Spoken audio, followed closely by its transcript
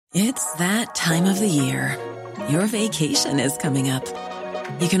It's that time of the year. Your vacation is coming up.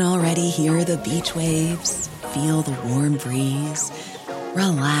 You can already hear the beach waves, feel the warm breeze,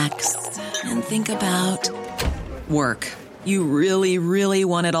 relax, and think about work. You really, really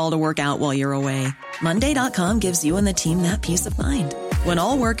want it all to work out while you're away. Monday.com gives you and the team that peace of mind. When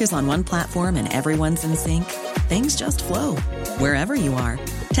all work is on one platform and everyone's in sync, things just flow. Wherever you are,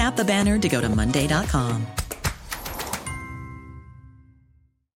 tap the banner to go to Monday.com.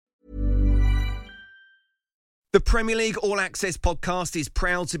 The Premier League All Access podcast is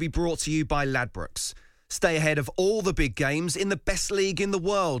proud to be brought to you by Ladbrokes. Stay ahead of all the big games in the best league in the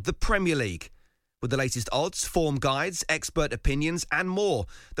world, the Premier League. With the latest odds, form guides, expert opinions and more,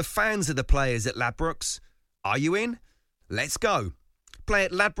 the fans are the players at Ladbrokes. Are you in? Let's go. Play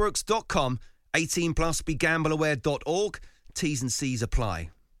at ladbrokes.com, 18 plus, begambleaware.org. T's and C's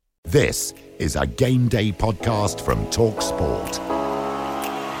apply. This is a Game Day podcast from TalkSport.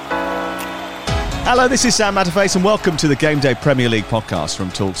 Hello, this is Sam Matterface and welcome to the Game Day Premier League podcast from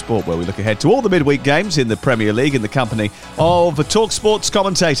TalkSport, where we look ahead to all the midweek games in the Premier League in the company of TalkSport's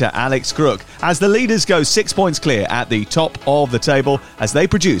commentator Alex Crook, as the leaders go 6 points clear at the top of the table as they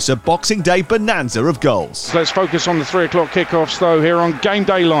produce a Boxing Day bonanza of goals. Let's focus on the 3 o'clock kickoffs though here on Game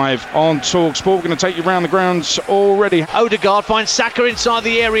Day Live on TalkSport. We're going to take you around the grounds already. Odegaard finds Saka inside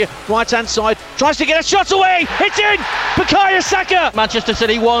the area, right hand side, tries to get a shot away, it's in! Bukayo Saka! Manchester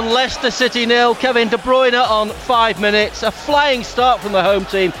City 1, Leicester City 0. Kevin De Bruyne on 5 minutes. A flying start from the home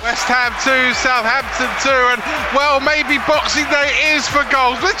team. West Ham 2, Southampton 2, and well, maybe Boxing Day is for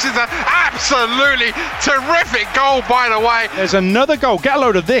goals. This is an absolutely terrific goal, by the way. There's another goal. Get a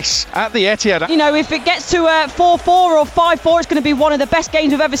load of this at the Etihad. You know, if it gets to 4-4 or 5-4, it's going to be one of the best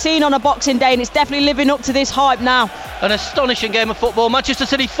games we've ever seen on a Boxing Day, and it's definitely living up to this hype now. An astonishing game of football. Manchester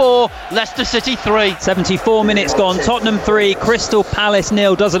City 4, Leicester City 3. 74 minutes gone. Tottenham 3, Crystal Palace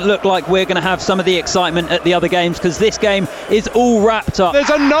 0. Doesn't look like we're going to have some of the excitement at the other games, because this game is all wrapped up. There's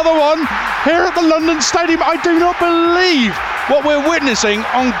another one here at the London Stadium. I do not believe what we're witnessing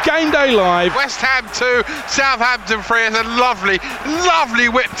on Game Day Live. West Ham 2, Southampton 3. It's a lovely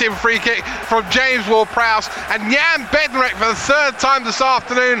whipped in free kick from James Ward-Prowse, and Jan Bednarek for the third time this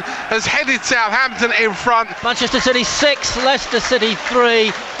afternoon has headed Southampton in front. Manchester City 6, Leicester City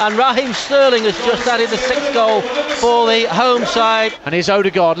 3, and Raheem Sterling has just added the 6th goal for the home side. And here's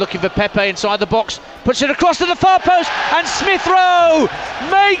Odegaard looking for Pepe inside the box, puts it across to the far post, and Smith Rowe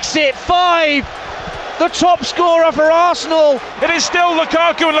makes it 5. The top scorer for Arsenal. It is still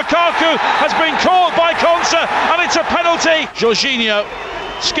Lukaku, and Lukaku has been caught by Konsa, and it's a penalty. Jorginho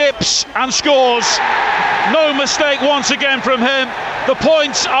skips and scores. No mistake once again from him. The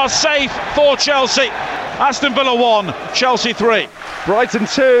points are safe for Chelsea. Aston Villa 1, Chelsea 3. Brighton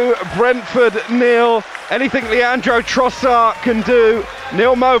 2, Brentford 0. Anything Leandro Trossard can do,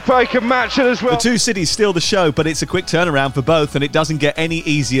 Neil Maupay can match it as well. The two cities steal the show, but it's a quick turnaround for both, and it doesn't get any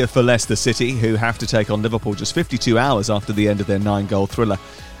easier for Leicester City, who have to take on Liverpool just 52 hours after the end of their 9-goal thriller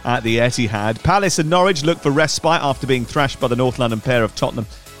at the Etihad. Palace and Norwich look for respite after being thrashed by the North London pair of Tottenham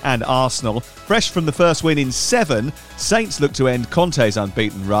and Arsenal. Fresh from the first win in 7, Saints look to end Conte's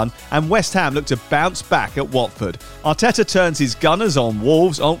unbeaten run, and West Ham look to bounce back at Watford. Arteta turns his Gunners on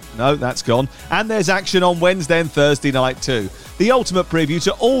Wolves. Oh, no, that's gone. And there's action on Wednesday and Thursday night too. The ultimate preview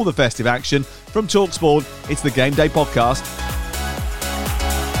to all the festive action from TalkSport. It's the Game Day podcast.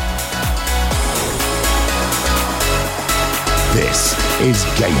 This is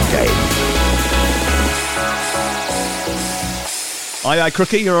Game Day. Aye,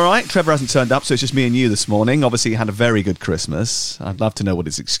 Crookie, you're all right? Trevor hasn't turned up, so it's just me and you this morning. Obviously, you had a very good Christmas. I'd love to know what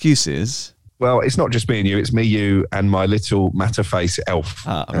his excuse is. Well, it's not just me and you. It's me, you, and my little Matterface elf.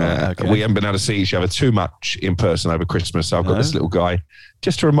 Okay. We haven't been able to see each other too much in person over Christmas, so I've got this little guy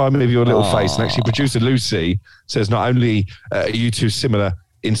just to remind me of your little face. And actually, producer Lucy says not only are you two similar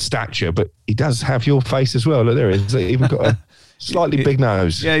in stature, but he does have your face as well. Look, there he is. He's even got a slightly big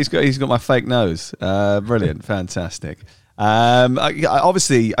nose. Yeah, he's got my fake nose. Brilliant, fantastic.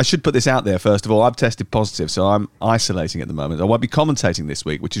 Obviously, I should put this out there first of all. I've tested positive, so I'm isolating at the moment. I won't be commentating this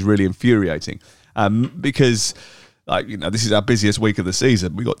week, which is really infuriating because, this is our busiest week of the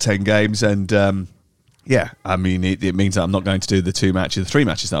season. We've got 10 games, and yeah, I mean, it means that I'm not going to do the 3 matches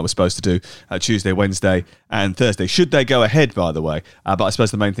that I was supposed to do Tuesday, Wednesday and Thursday. Should they go ahead, by the way. But I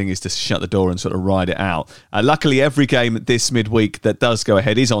suppose the main thing is to shut the door and sort of ride it out. Luckily, every game this midweek that does go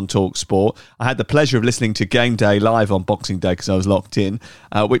ahead is on TalkSport. I had the pleasure of listening to Game Day live on Boxing Day because I was locked in,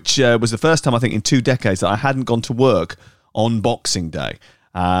 which was the first time, I think, in 2 decades that I hadn't gone to work on Boxing Day.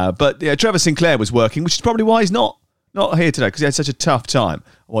 But Trevor Sinclair was working, which is probably why he's not Not here today because he had such a tough time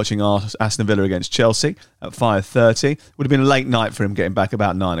watching Aston Villa against Chelsea at 5:30. Would have been a late night for him getting back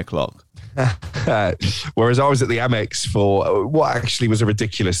about 9 o'clock. Whereas I was at the Amex for what actually was a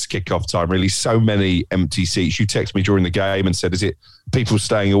ridiculous kickoff time, really. So many empty seats. You texted me during the game and said, is it people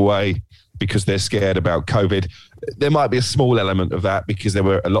staying away because they're scared about COVID? There might be a small element of that because there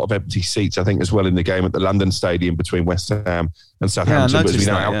were a lot of empty seats, I think, as well in the game at the London Stadium between West Ham and Southampton. Yeah, I noticed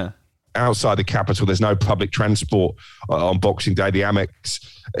that, outside the capital, there's no public transport on Boxing Day. The Amex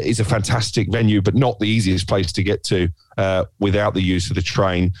is a fantastic venue, but not the easiest place to get to without the use of the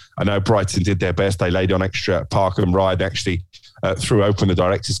train. I know Brighton did their best. They laid on extra park and ride, actually threw open the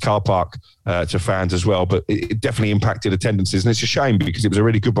director's car park to fans as well. But it definitely impacted attendances. And it's a shame because it was a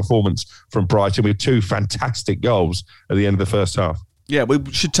really good performance from Brighton with 2 fantastic goals at the end of the first half. Yeah, we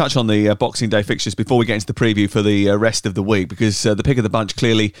should touch on the Boxing Day fixtures before we get into the preview for the rest of the week, because the pick of the bunch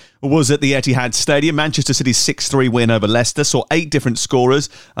clearly was at the Etihad Stadium. Manchester City's 6-3 win over Leicester saw 8 different scorers.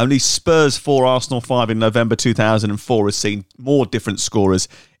 Only Spurs 4, Arsenal 5 in November 2004 has seen more different scorers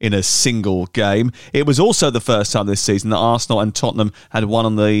in a single game. It was also the first time this season that Arsenal and Tottenham had won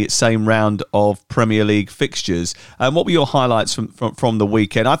on the same round of Premier League fixtures. What were your highlights from the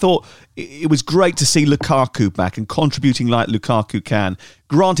weekend? I thought it was great to see Lukaku back and contributing like Lukaku can.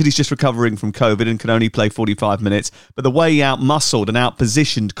 Granted, he's just recovering from COVID and can only play 45 minutes, but the way he out-muscled and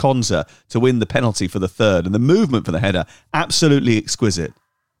out-positioned Konsa to win the penalty for the third, and the movement for the header, absolutely exquisite.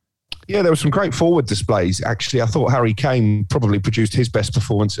 Yeah, there were some great forward displays, actually. I thought Harry Kane probably produced his best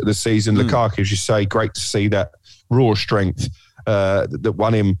performance of the season. Lukaku, as you say, great to see that raw strength that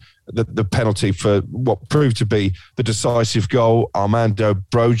won him the penalty for what proved to be the decisive goal. Armando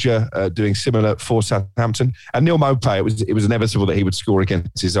Broja doing similar for Southampton. And Neal Maupay, it was inevitable that he would score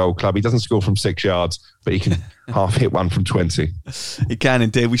against his old club. He doesn't score from 6 yards, but he can half hit one from 20. He can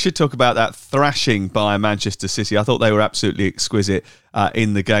indeed. We should talk about that thrashing by Manchester City. I thought they were absolutely exquisite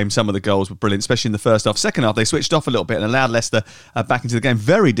in the game. Some of the goals were brilliant, especially in the first half. Second half, they switched off a little bit and allowed Leicester back into the game.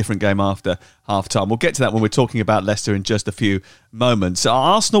 Very different game after half-time. We'll get to that when we're talking about Leicester in just a few moments.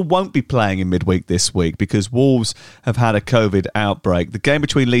 Arsenal won't be playing in midweek this week because Wolves have had a COVID outbreak. The game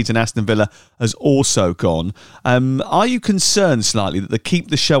between Leeds and Aston Villa has also gone. Are you concerned slightly that the keep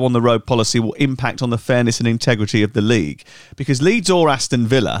the show on the road policy will impact on the fairness and integrity of the league? Because Leeds and or Aston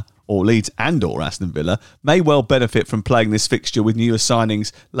Villa may well benefit from playing this fixture with newer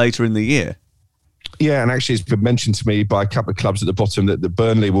signings later in the year. Yeah, and actually it's been mentioned to me by a couple of clubs at the bottom that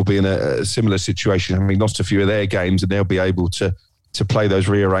Burnley will be in a similar situation, having lost a few of their games, and they'll be able to play those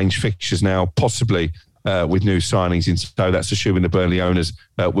rearranged fixtures now, possibly with new signings in. So that's assuming the Burnley owners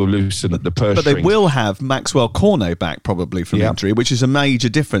will loosen the purse But they strings. will have Maxwell Cornet back probably from injury, which is a major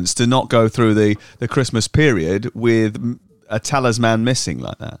difference to not go through the Christmas period with a talisman missing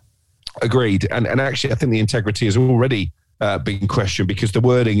like that. Agreed. And actually, I think the integrity has already been questioned because the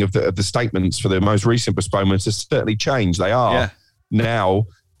wording of the statements for the most recent postponements has certainly changed. They are now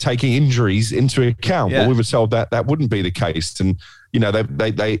taking injuries into account. Well, we were told that wouldn't be the case. And, you know,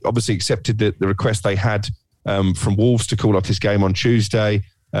 they obviously accepted the request they had from Wolves to call off this game on Tuesday,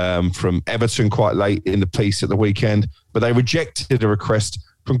 from Everton quite late in the piece at the weekend, but they rejected a request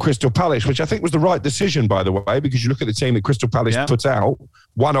from Crystal Palace, which I think was the right decision, by the way, because you look at the team that Crystal Palace put out,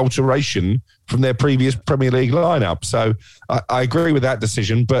 one alteration from their previous Premier League lineup. So I agree with that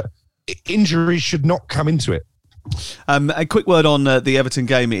decision, but injuries should not come into it. A quick word on the Everton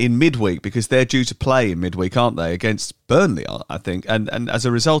game in midweek, because they're due to play in midweek, aren't they, against Burnley, I think. And as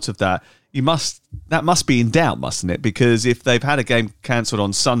a result of that, that must be in doubt, mustn't it? Because if they've had a game cancelled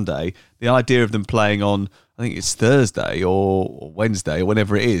on Sunday, the idea of them playing on, I think it's Thursday or Wednesday or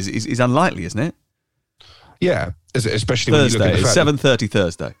whenever it is unlikely, isn't it? Yeah, especially Thursday, when you look at the fact 7:30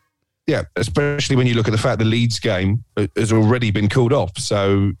 Thursday. Yeah, especially when you look at the fact the Leeds game has already been called off.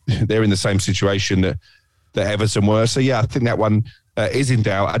 So they're in the same situation that Everton were. So, yeah, I think that one is in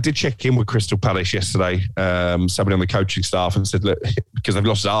doubt. I did check in with Crystal Palace yesterday, somebody on the coaching staff, and said, look, because they've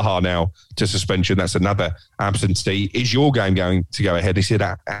lost Zaha now to suspension, that's another absentee. Is your game going to go ahead? He said,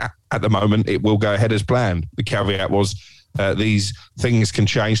 at the moment, it will go ahead as planned. The caveat was these things can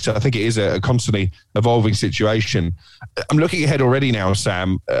change. So I think it is a constantly evolving situation. I'm looking ahead already now,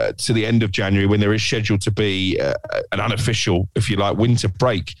 Sam, to the end of January when there is scheduled to be an unofficial, if you like, winter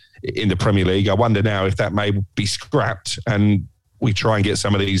break in the Premier League. I wonder now if that may be scrapped and we try and get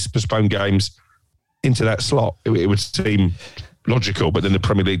some of these postponed games into that slot. It would seem logical, but then the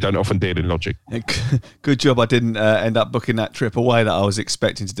Premier League don't often deal in logic. Good job I didn't end up booking that trip away that I was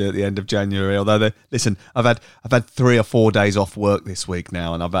expecting to do at the end of January. Although, listen, I've had 3 or 4 days off work this week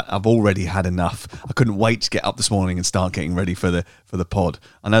now, and I've already had enough. I couldn't wait to get up this morning and start getting ready for the pod.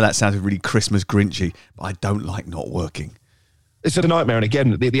 I know that sounds really Christmas Grinchy, but I don't like not working. It's a nightmare, and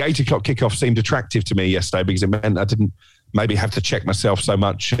again, the 8 o'clock kickoff seemed attractive to me yesterday because it meant I didn't maybe have to check myself so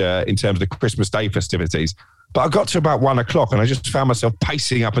much in terms of the Christmas Day festivities. But I got to about 1 o'clock and I just found myself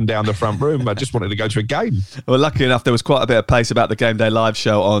pacing up and down the front room. I just wanted to go to a game. Well, luckily enough, there was quite a bit of pace about the Game Day live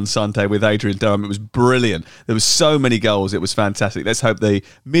show on Sunday with Adrian Durham. It was brilliant. There was so many goals. It was fantastic. Let's hope the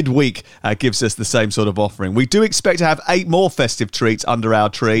midweek gives us the same sort of offering. We do expect to have 8 more festive treats under our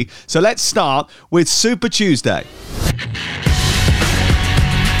tree. So let's start with Super Tuesday.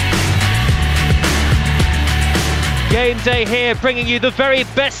 Game day here, bringing you the very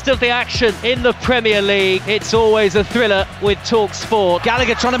best of the action in the Premier League. It's always a thriller with TalkSport.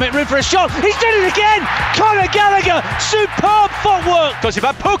 Gallagher trying to make room for a shot. He's done it again! Conor Gallagher, superb footwork. Goes it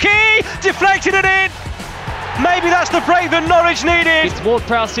back, Pukki, deflected it in. Maybe that's the break that Norwich needed. It's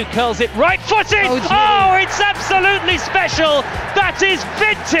Ward-Prowse who curls it right-footed. Oh, it's absolutely special. That is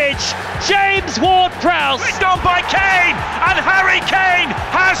vintage James Ward-Prowse. It's done by Kane, and Harry Kane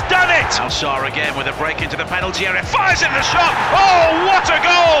has done it. Al-Shah again with a break into the penalty area. Fires in the shot. Oh, what a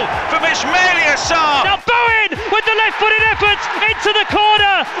goal from Ismaila Sarr. Now Bowen with the left-footed effort into the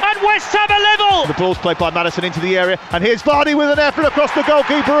corner, and West Ham are level. The ball's played by Maddison into the area, and here's Vardy with an effort across the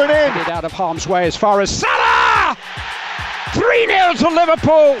goalkeeper and in. Get out of harm's way as far as Salah! 3-0 to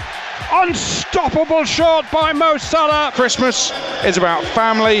Liverpool. Unstoppable shot by Mo Salah. Christmas is about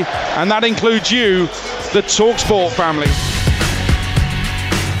family, and that includes you, the TalkSport family.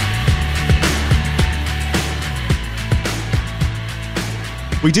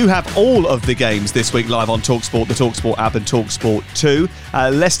 We do have all of the games this week live on TalkSport, the TalkSport app and TalkSport 2.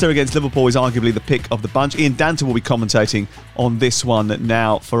 Leicester against Liverpool is arguably the pick of the bunch. Ian Danton will be commentating on this one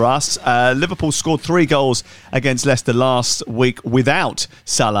now for us. Liverpool scored 3 goals against Leicester last week without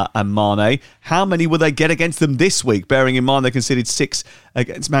Salah and Mane. How many will they get against them this week, bearing in mind they conceded 6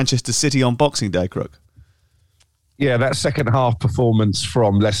 against Manchester City on Boxing Day, Crook? Yeah, that second half performance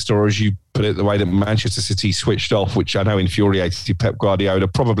from Leicester, as you put it, the way that Manchester City switched off, which I know infuriated Pep Guardiola,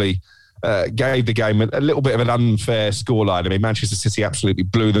 probably gave the game a little bit of an unfair scoreline. I mean, Manchester City absolutely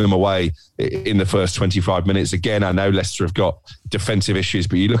blew them away in the first 25 minutes. Again, I know Leicester have got defensive issues,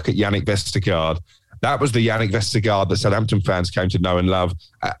 but you look at Yannick Vestergaard. That was the Yannick Vestergaard that Southampton fans came to know and love,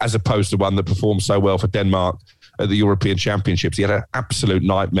 as opposed to one that performed so well for Denmark at the European Championships. He had an absolute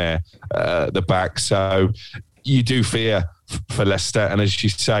nightmare at the back. So you do fear for Leicester, and as you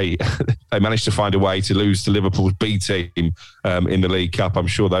say, they managed to find a way to lose to Liverpool's B team in the League Cup. I'm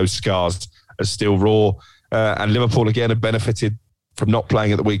sure those scars are still raw, and Liverpool again have benefited from not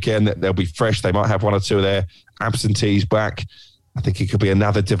playing at the weekend. They'll be fresh. They might have 1 or 2 of their absentees back. I think it could be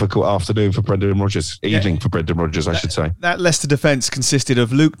another difficult afternoon for Brendan Rodgers, evening for Brendan Rodgers, I should say. That Leicester defence consisted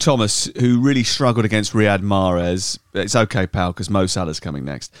of Luke Thomas, who really struggled against Riyad Mahrez. It's okay, pal, because Mo Salah's coming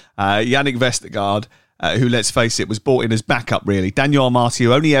next. Yannick Vestergaard, who, let's face it, was brought in as backup, really. Daniel Amartey,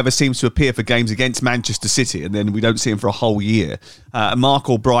 who only ever seems to appear for games against Manchester City, and then we don't see him for a whole year. Mark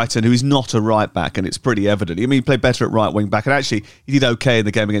Albrighton, who is not a right-back, and it's pretty evident. I mean, he played better at right-wing-back, and actually, he did okay in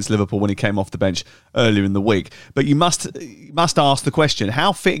the game against Liverpool when he came off the bench earlier in the week. But you must ask the question,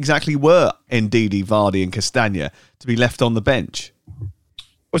 how fit exactly were Ndidi, Vardy and Castagna to be left on the bench?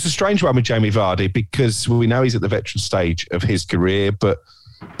 Well, it's a strange one with Jamie Vardy, because we know he's at the veteran stage of his career, but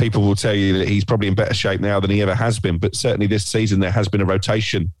people will tell you that he's probably in better shape now than he ever has been. But certainly this season there has been a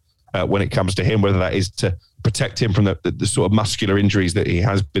rotation when it comes to him, whether that is to protect him from the sort of muscular injuries that he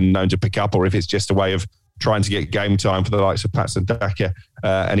has been known to pick up, or if it's just a way of trying to get game time for the likes of Patson Daka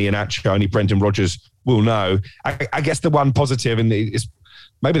and Iheanacho. Only Brendan Rodgers will know. I guess the one positive, and it's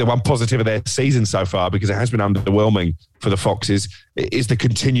maybe the one positive of their season so far, because it has been underwhelming for the Foxes, is the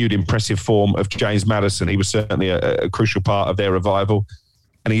continued impressive form of James Maddison. He was certainly a crucial part of their revival,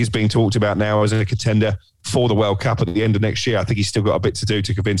 and he's being talked about now as a contender for the World Cup at the end of next year. I think he's still got a bit to do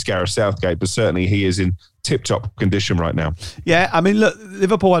to convince Gareth Southgate, but certainly he is in tip-top condition right now. Yeah, I mean, look,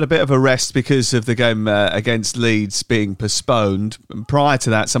 Liverpool had a bit of a rest because of the game against Leeds being postponed. And prior to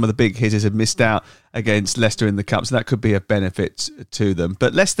that, some of the big hitters had missed out against Leicester in the Cup, so that could be a benefit to them.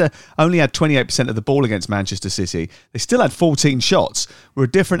 But Leicester only had 28% of the ball against Manchester City. They still had 14 shots. We're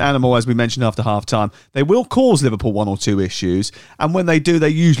a different animal, as we mentioned after half-time. They will cause Liverpool 1 or 2 issues, and when they do, they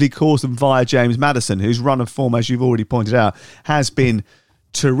usually cause them via James Maddison, whose run of form, as you've already pointed out, has been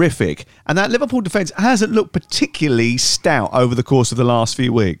terrific. And that Liverpool defence hasn't looked particularly stout over the course of the last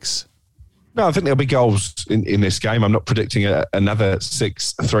few weeks. No, I think there'll be goals in this game. I'm not predicting another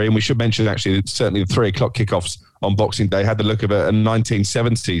 6-3. And we should mention, actually, certainly the 3 o'clock kickoffs on Boxing Day had the look of a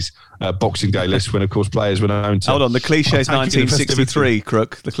 1970s Boxing Day list when, of course, players were known to... Hold on, the cliché is 1963,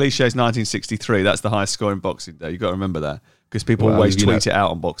 Crook. The cliché is 1963. That's the highest score in Boxing Day. You've got to remember that because people always tweet it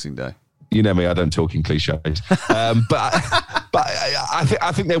out on Boxing Day. You know me, I don't talk in cliches. But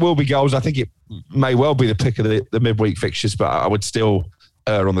I think there will be goals. I think it may well be the pick of the midweek fixtures, but I would still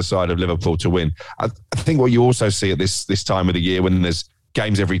err on the side of Liverpool to win. I think what you also see at this time of the year when there's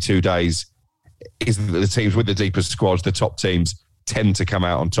games every 2 days is that the teams with the deepest squads, the top teams, tend to come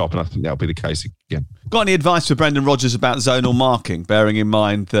out on top, and I think that'll be the case again. Got any advice for Brendan Rodgers about zonal marking, bearing in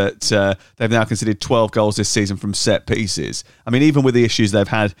mind that they've now conceded 12 goals this season from set pieces? I mean, even with the issues they've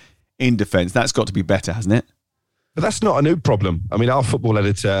had in defence, that's got to be better, hasn't it? But that's not a new problem. I mean, our football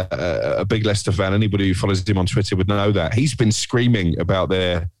editor, a big Leicester fan, anybody who follows him on Twitter would know that. He's been screaming about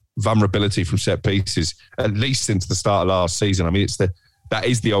their vulnerability from set pieces, at least since the start of last season. I mean, that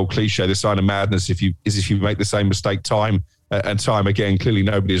is the old cliche, the sign of madness if you make the same mistake time and time again. Clearly,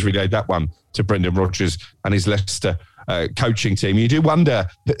 nobody has relayed that one to Brendan Rodgers and his Leicester coaching team. You do wonder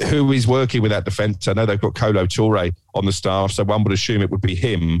who is working with that defence. I know they've got Kolo Touré on the staff, so one would assume it would be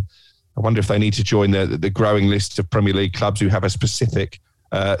him. I wonder if they need to join the growing list of Premier League clubs who have a specific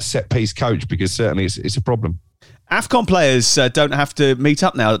set-piece coach, because certainly it's a problem. AFCON players don't have to meet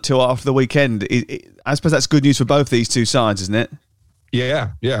up now until after the weekend. I suppose that's good news for both these two sides, isn't it?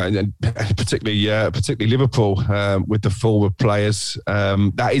 Yeah, and particularly Liverpool with the forward players.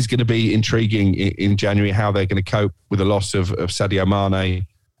 That is going to be intriguing in January, how they're going to cope with the loss of Sadio Mane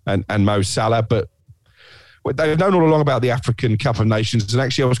and Mo Salah. But they've known all along about the African Cup of Nations, and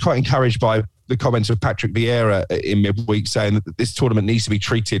actually I was quite encouraged by the comments of Patrick Vieira in midweek saying that this tournament needs to be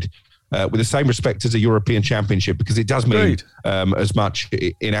treated with the same respect as a European Championship, because it does mean as much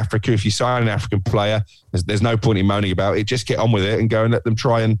in Africa. If you sign an African player, there's no point in moaning about it. Just get on with it and go and let them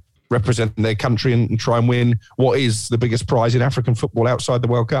try and represent their country and try and win what is the biggest prize in African football outside the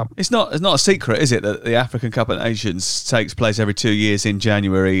World Cup. It's not a secret, is it, that the African Cup of Nations takes place every 2 years in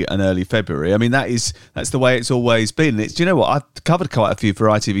January and early February? I mean, that's the way it's always been. Do you know what? I've covered quite a few for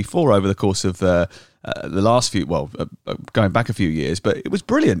ITV4 over the course of the last few, going back a few years, but it was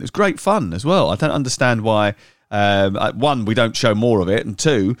brilliant. It was great fun as well. I don't understand why, one, we don't show more of it, and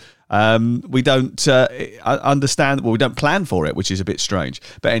two, we don't understand, we don't plan for it, which is a bit strange.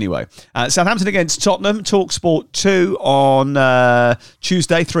 But anyway, Southampton against Tottenham, TalkSport 2 on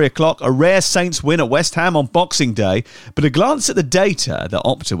Tuesday, 3 o'clock. A rare Saints win at West Ham on Boxing Day. But a glance at the data that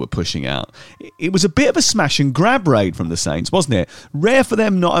Opta were pushing out, it was a bit of a smash and grab raid from the Saints, wasn't it? Rare for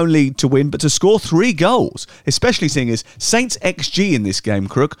them not only to win, but to score 3 goals, especially seeing as Saints XG in this game,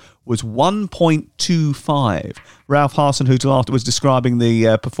 Crook, was 1.25. Ralph Hasenhüttl afterwards describing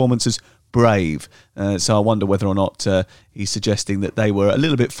the performance as brave. So I wonder whether or not he's suggesting that they were a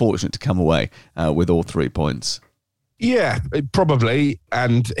little bit fortunate to come away with all 3 points. Yeah, probably.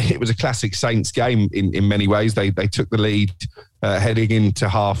 And it was a classic Saints game in many ways. They took the lead heading into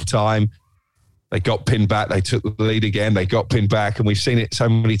half-time. They got pinned back. They took the lead again. They got pinned back. And we've seen it so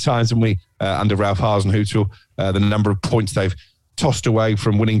many times, haven't we, under Ralph Hasenhüttl, the number of points they've tossed away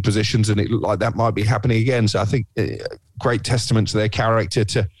from winning positions, and it looked like that might be happening again. So I think great testament to their character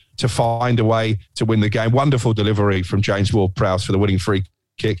to find a way to win the game. Wonderful delivery from James Ward-Prowse for the winning free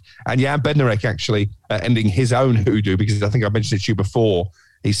kick. And Jan Bednarek actually ending his own hoodoo, because I think I mentioned it to you before.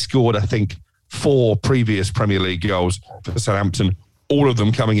 He scored, I think, 4 previous Premier League goals for Southampton, all of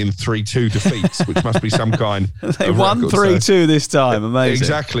them coming in 3-2 defeats, which must be some kind they of won 3-2 this time. Amazing.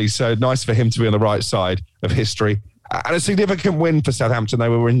 Exactly. So nice for him to be on the right side of history. And a significant win for Southampton. They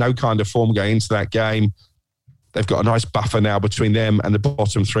were in no kind of form going into that game. They've got a nice buffer now between them and the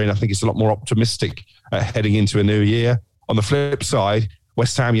bottom 3, and I think it's a lot more optimistic heading into a new year. On the flip side,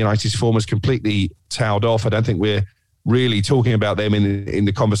 West Ham United's form has completely tailed off. I don't think we're really talking about them in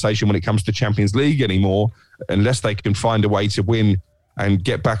the conversation when it comes to Champions League anymore, unless they can find a way to win and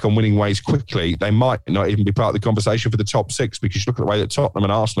get back on winning ways quickly. They might not even be part of the conversation for the top 6, because you look at the way that Tottenham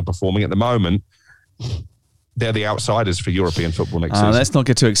and Arsenal are performing at the moment. They're the outsiders for European football next season. Let's not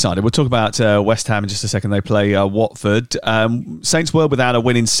get too excited. We'll talk about West Ham in just a second. They play Watford. Saints were without a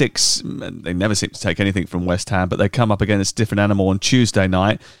win in 6. They never seem to take anything from West Ham, but they come up against a different animal on Tuesday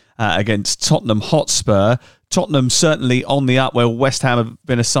night against Tottenham Hotspur. Tottenham certainly on the up, where West Ham have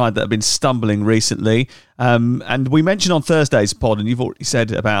been a side that have been stumbling recently. And we mentioned on Thursday's pod, and you've already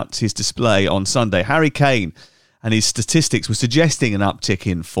said about his display on Sunday, Harry Kane and his statistics were suggesting an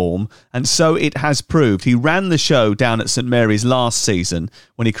uptick in form, and so it has proved. He ran the show down at St Mary's last season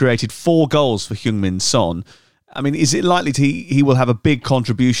when he created 4 goals for Heung-min Son. I mean, is it likely he will have a big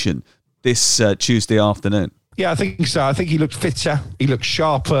contribution this Tuesday afternoon? Yeah, I think so. I think he looked fitter. He looked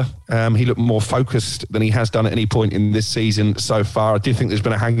sharper. He looked more focused than he has done at any point in this season so far. I do think there's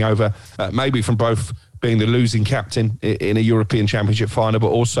been a hangover, maybe from both being the losing captain in a European Championship final, but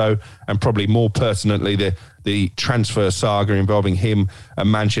also, and probably more pertinently, the transfer saga involving him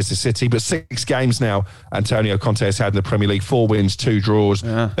and Manchester City. But 6 games now Antonio Conte has had in the Premier League, 4 wins, 2 draws.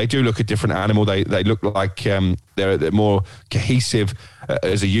 Yeah. They do look a different animal. They look like they're more cohesive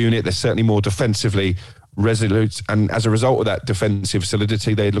as a unit. They're certainly more defensively resolute, and as a result of that defensive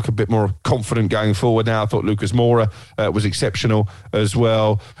solidity, they look a bit more confident going forward now. I thought Lucas Moura was exceptional as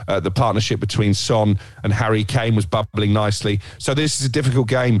well. The partnership between Son and Harry Kane was bubbling nicely. So this is a difficult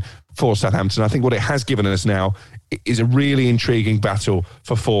game for Southampton. I think what it has given us now is a really intriguing battle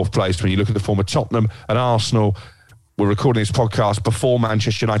for 4th place. When you look at the form of Tottenham and Arsenal, we're recording this podcast before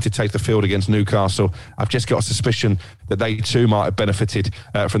Manchester United take the field against Newcastle. I've just got a suspicion that they too might have benefited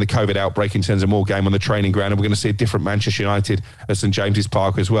from the COVID outbreak in terms of more game on the training ground, and we're going to see a different Manchester United at St James's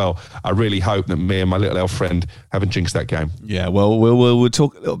Park as well. I really hope that me and my little elf friend haven't jinxed that game. Yeah, well, we'll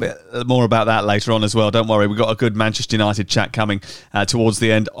talk a little bit more about that later on as well. Don't worry, we've got a good Manchester United chat coming towards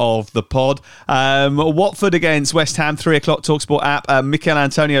the end of the pod. Watford against West Ham, 3 o'clock TalkSport app. Mikel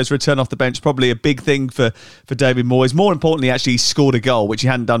Antonio's return off the bench, probably a big thing for David Moyes. More importantly, actually, he scored a goal, which he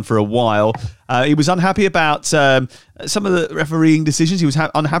hadn't done for a while. He was unhappy about some of the refereeing decisions. He was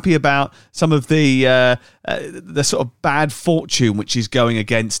unhappy about some of the sort of bad fortune which is going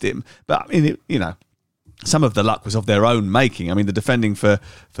against him. But I mean, some of the luck was of their own making. I mean, the defending for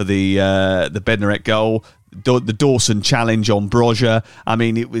the Bednarek goal, the Dawson challenge on Broja. I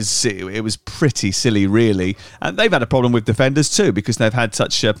mean, it was pretty silly, really. And they've had a problem with defenders too, because they've had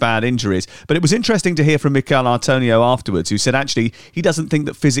such bad injuries. But it was interesting to hear from Mikel Antonio afterwards, who said actually he doesn't think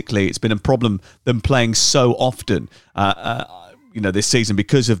that physically it's been a problem them playing so often this season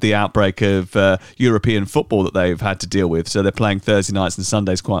because of the outbreak of European football that they've had to deal with. So they're playing Thursday nights and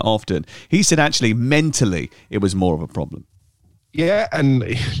Sundays quite often. He said actually mentally it was more of a problem. Yeah, and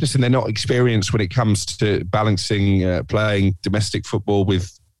listen, they're not experienced when it comes to balancing playing domestic football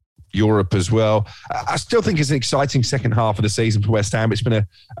with Europe as well. I still think it's an exciting second half of the season for West Ham. It's been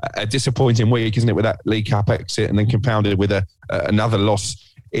a disappointing week, isn't it, with that League Cup exit and then compounded with another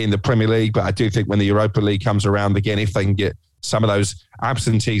loss in the Premier League. But I do think when the Europa League comes around again, if they can get some of those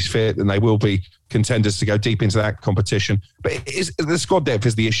absentees fit, then they will be contenders to go deep into that competition. But the squad depth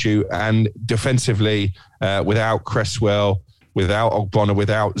is the issue, and defensively, without Cresswell, without Ogbonna,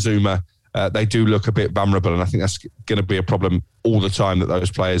 without Zuma, they do look a bit vulnerable, and I think that's going to be a problem all the time that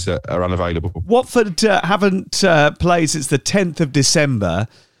those players are unavailable. Watford haven't played since the 10th of December.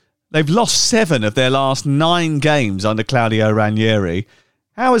 They've lost 7 of their last 9 games under Claudio Ranieri.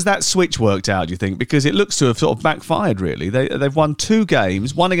 How has that switch worked out, do you think? Because it looks to have sort of backfired, really. They've won 2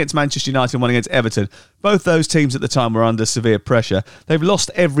 games, one against Manchester United and one against Everton. Both those teams at the time were under severe pressure. They've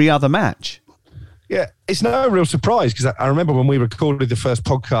lost every other match. Yeah, it's no real surprise, because I remember when we recorded the first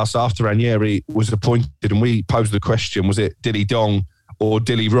podcast after Ranieri was appointed and we posed the question, was it Dilly Dong or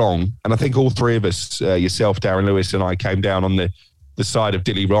Dilly Wrong? And I think all 3 of us, yourself, Darren Lewis and I, came down on the side of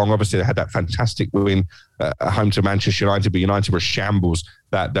Dilly Wrong. Obviously, they had that fantastic win at home to Manchester United, but United were shambles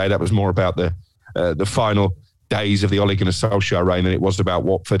that day. That was more about the final days of the Ole Gunnar Solskjaer reign than it was about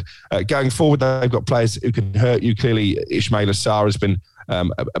Watford. Going forward, they've got players who can hurt you. Clearly, Ismail Assar has been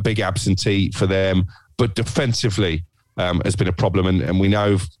a big absentee for them, but defensively has been a problem. And we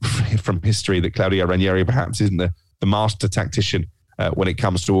know from history that Claudio Ranieri perhaps isn't the master tactician when it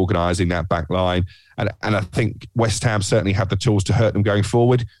comes to organising that back line. And I think West Ham certainly have the tools to hurt them going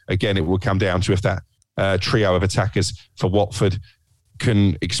forward. Again, it will come down to if that trio of attackers for Watford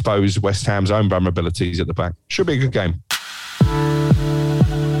can expose West Ham's own vulnerabilities at the back. Should be a good game.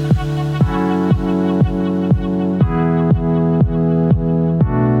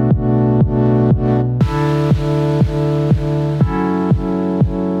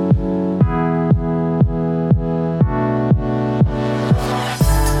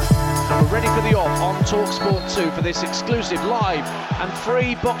 TalkSport 2 for this exclusive live and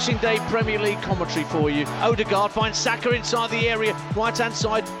free Boxing Day Premier League commentary for you. Odegaard finds Saka inside the area, right hand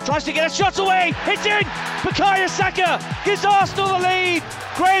side, tries to get a shot away, it's in! Bukayo Saka gives Arsenal the lead.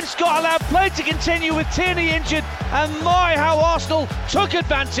 Graham Scott allowed play to continue with Tierney injured, and my how Arsenal took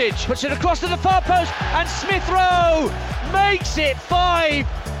advantage. Puts it across to the far post and Smith Rowe makes it 5.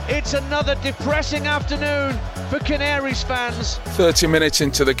 It's another depressing afternoon for Canaries fans. 30 minutes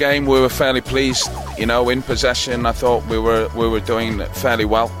into the game, we were fairly pleased. In possession, I thought we were doing fairly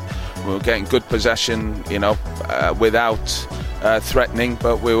well. We were getting good possession, without threatening,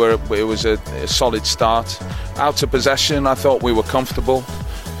 but it was a solid start. Out of possession, I thought we were comfortable.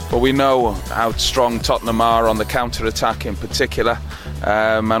 but we know how strong Tottenham are on the counter-attack in particular,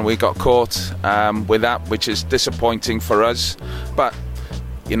 and we got caught with that, which is disappointing for us. But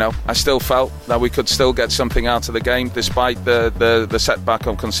I still felt that we could still get something out of the game despite the setback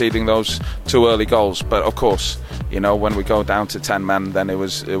of conceding those 2 early goals. But of course, when we go down to 10 men, then it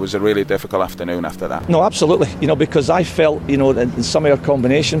was a really difficult afternoon after that. No, absolutely. Because I felt, in some of our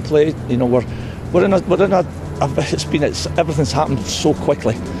combination play, we're in a everything's happened so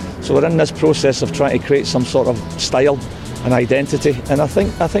quickly. So we're in this process of trying to create some sort of style and identity, and I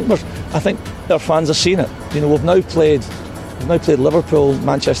think our fans are seeing it. We've now played Liverpool,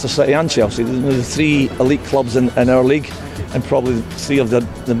 Manchester City and Chelsea, the 3 elite clubs in our league, and probably 3 of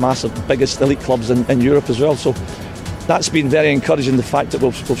the massive, biggest elite clubs in Europe as well. So that's been very encouraging, the fact that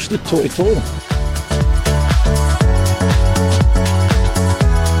we've stood toe to toe with them.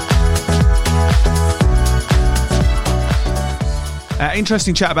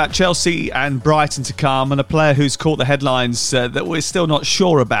 Interesting chat about Chelsea and Brighton to come, and a player who's caught the headlines that we're still not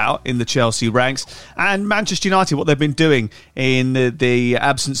sure about in the Chelsea ranks, and Manchester United, what they've been doing in the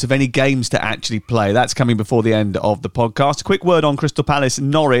absence of any games to actually play. That's coming before the end of the podcast. A quick word on Crystal Palace and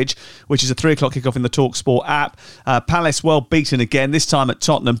Norwich, which is a 3 o'clock kickoff in the TalkSport app. Palace well beaten again, this time at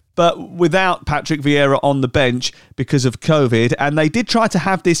Tottenham, but without Patrick Vieira on the bench because of COVID, and they did try to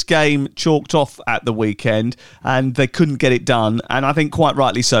have this game chalked off at the weekend, and they couldn't get it done, and I think quite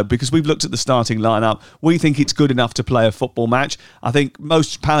rightly so, because we've looked at the starting lineup. We think it's good enough to play a football match. I think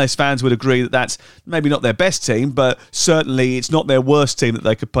most Palace fans would agree that that's maybe not their best team, but certainly it's not their worst team that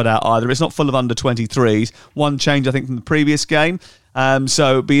they could put out either. It's not full of under-23s. One change, I think, from the previous game. So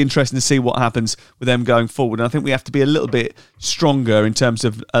it'll be interesting to see what happens with them going forward. And I think we have to be a little bit stronger in terms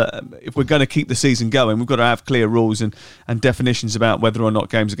of if we're going to keep the season going, we've got to have clear rules and definitions about whether or not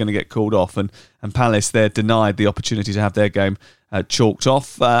games are going to get called off. And Palace, they're denied the opportunity to have their game chalked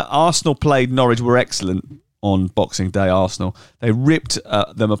off. Arsenal played Norwich, were excellent on Boxing Day. Arsenal, they ripped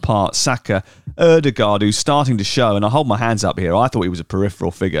them apart. Saka, Ødegaard, who's starting to show, and I hold my hands up here, I thought he was a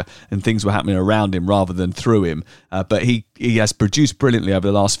peripheral figure and things were happening around him rather than through him, but he has produced brilliantly over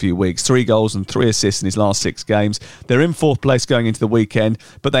the last few weeks. 3 goals and 3 assists in his last 6 games. They're in 4th place going into the weekend,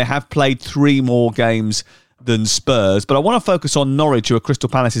 but they have played 3 more games than Spurs. But I want to focus on Norwich, who are Crystal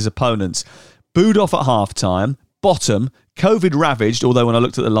Palace's opponents. Booed off at half-time, bottom, COVID ravaged, although when I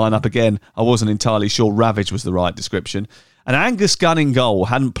looked at the lineup again, I wasn't entirely sure ravaged was the right description. And Angus Gunn in goal,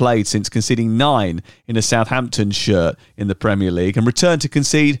 hadn't played since conceding 9 in a Southampton shirt in the Premier League, and returned to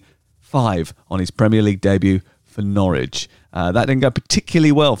concede 5 on his Premier League debut for Norwich. That didn't go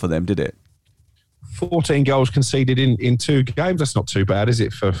particularly well for them, did it? 14 goals conceded in 2 games. That's not too bad, is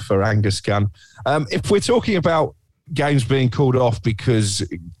it, for Angus Gunn? If we're talking about games being called off because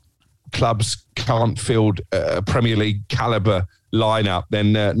clubs can't field a Premier League calibre lineup,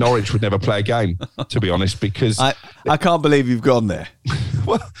 then Norwich would never play a game, to be honest, because... I can't believe you've gone there.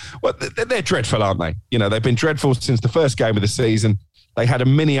 well, they're dreadful, aren't they? They've been dreadful since the first game of the season. They had a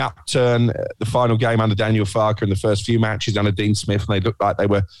mini upturn, the final game under Daniel Farke, in the first few matches under Dean Smith, and they looked like they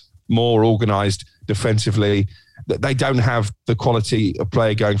were more organised defensively. They don't have the quality of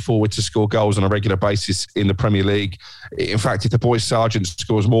player going forward to score goals on a regular basis in the Premier League. In fact, if the boy Sargent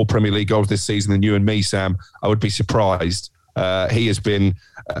scores more Premier League goals this season than you and me, Sam, I would be surprised. He has been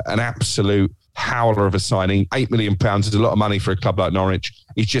an absolute howler of a signing. £8 million is a lot of money for a club like Norwich.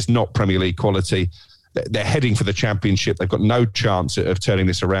 He's just not Premier League quality. They're heading for the Championship. They've got no chance of turning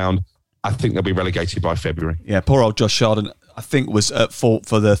this around. I think they'll be relegated by February. Yeah, poor old Josh Sargent, I think, was at fault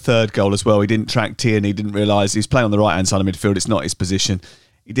for the 3rd goal as well. He didn't track Tierney, he didn't realise he was playing on the right-hand side of midfield. It's not his position.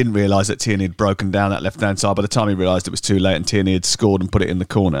 He didn't realise that Tierney had broken down that left-hand side. By the time he realised it was too late, and Tierney had scored and put it in the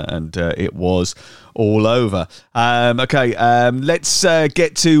corner, and it was all over. Let's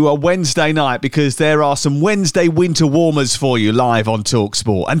get to a Wednesday night, because there are some Wednesday winter warmers for you live on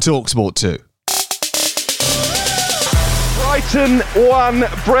TalkSport and TalkSport 2. Brighton 1,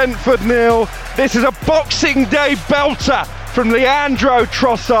 Brentford 0. This is a Boxing Day belter from Leandro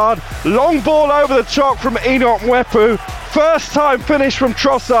Trossard. Long ball over the top from Enoch Mwepu. First time finish from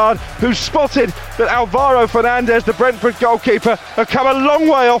Trossard, who spotted that Alvaro Fernandez, the Brentford goalkeeper, had come a long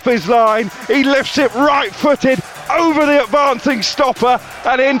way off his line. He lifts it right-footed over the advancing stopper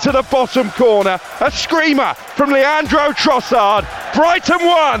and into the bottom corner. A screamer from Leandro Trossard. Brighton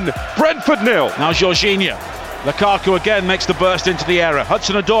 1, Brentford 0. Now Jorginho Lukaku again makes the burst into the area.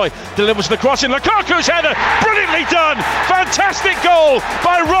 Hudson-Odoi delivers the cross in. Lukaku's header, brilliantly done. Fantastic goal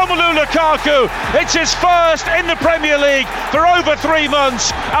by Romelu Lukaku. It's his first in the Premier League for over 3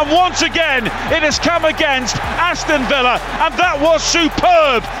 months, and once again it has come against Aston Villa, and that was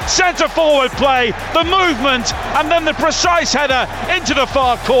superb centre forward play, the movement, and then the precise header into the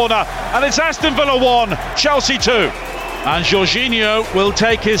far corner, and it's Aston Villa 1, Chelsea 2. And Jorginho will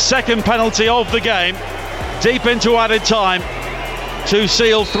take his second penalty of the game, deep into added time, to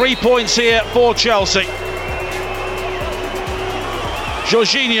seal 3 points here for Chelsea.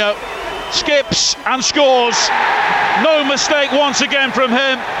 Jorginho skips and scores. No mistake once again from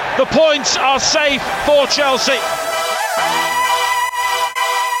him. The points are safe for Chelsea.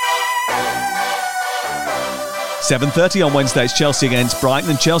 $7:30 on Wednesday, it's Chelsea against Brighton,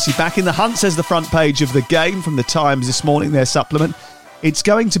 and Chelsea back in the hunt, says the front page of the game from the Times this morning, their supplement. It's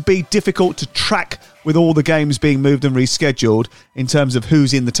going to be difficult to track with all the games being moved and rescheduled in terms of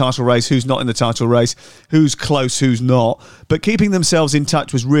who's in the title race, who's not in the title race, who's close, who's not. But keeping themselves in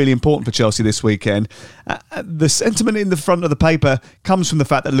touch was really important for Chelsea this weekend. The sentiment in the front of the paper comes from the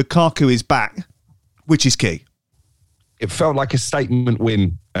fact that Lukaku is back, which is key. It felt like a statement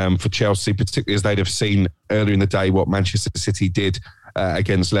win for Chelsea, particularly as they'd have seen earlier in the day what Manchester City did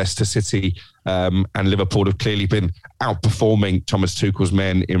against Leicester City, and Liverpool have clearly been outperforming Thomas Tuchel's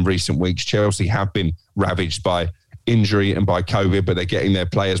men in recent weeks. Chelsea have been ravaged by injury and by COVID, but they're getting their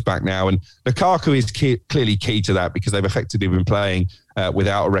players back now. And Lukaku is clearly key to that, because they've effectively been playing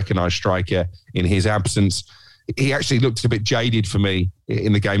without a recognised striker in his absence. He actually looked a bit jaded for me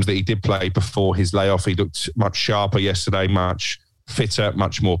in the games that he did play before his layoff. He looked much sharper yesterday, much fitter,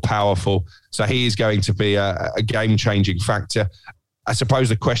 much more powerful. So he is going to be a game-changing factor. I suppose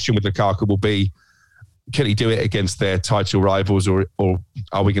the question with Lukaku will be, can he do it against their title rivals, or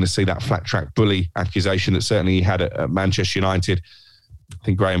are we going to see that flat-track bully accusation that certainly he had at Manchester United? I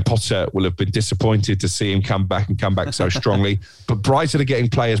think Graham Potter will have been disappointed to see him come back so strongly. But Brighton are getting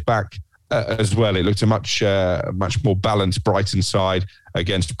players back as well. It looked a much more balanced Brighton side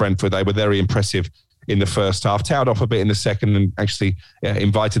against Brentford. They were very impressive in the first half, tailed off a bit in the second, and actually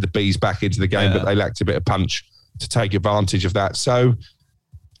invited the Bees back into the game, but they lacked a bit of punch to take advantage of that. So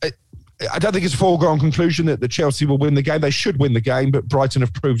I don't think it's a foregone conclusion that Chelsea will win the game. They should win the game, but Brighton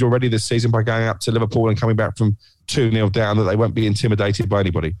have proved already this season by going up to Liverpool and coming back from 2-0 down that they won't be intimidated by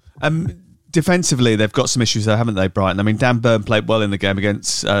anybody. Defensively, they've got some issues there, haven't they, Brighton? I mean, Dan Burn played well in the game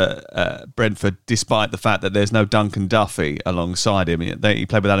against Brentford, despite the fact that there's no Duncan Duffy alongside him. He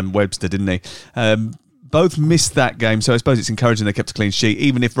played with Adam Webster, didn't he? Both missed that game, so I suppose it's encouraging they kept a clean sheet,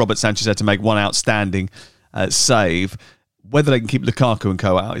 even if Robert Sanchez had to make one outstanding save. Whether they can keep Lukaku and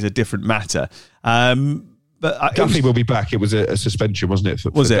co out is a different matter. But Duffy will be back. It was a suspension, wasn't it, for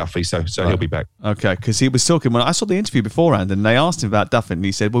Duffy? So he'll be back. Okay, because he was talking, when I saw the interview beforehand, and they asked him about Duffy, and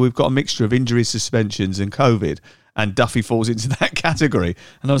he said, well, we've got a mixture of injuries, suspensions and COVID, and Duffy falls into that category.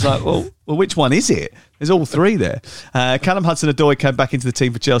 And I was like, well, which one is it? There's all three there. Callum Hudson-Odoi came back into the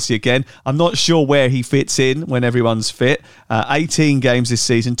team for Chelsea again. I'm not sure where he fits in when everyone's fit. 18 games this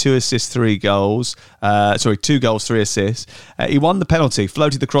season, 2 assists, 3 goals. 2 goals, 3 assists. He won the penalty,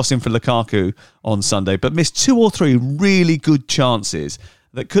 floated the cross in for Lukaku on Sunday, but missed 2 or 3 really good chances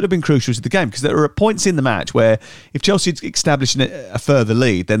that could have been crucial to the game, because there are points in the match where if Chelsea had established a further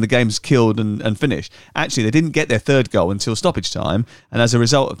lead, then the game's killed and finished. Actually, they didn't get their third goal until stoppage time, and as a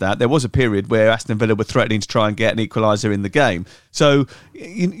result of that, there was a period where Aston Villa were threatening to try and get an equaliser in the game. So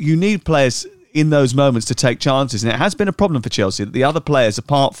you need players in those moments to take chances, and it has been a problem for Chelsea that the other players,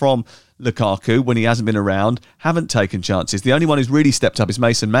 apart from Lukaku, when he hasn't been around, haven't taken chances. The only one who's really stepped up is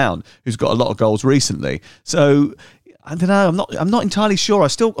Mason Mount, who's got a lot of goals recently. So I don't know. I'm not entirely sure. I'm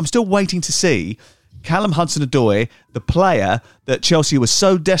still waiting to see Callum Hudson-Odoi, the player that Chelsea was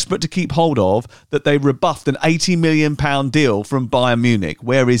so desperate to keep hold of that they rebuffed an £80 million deal from Bayern Munich.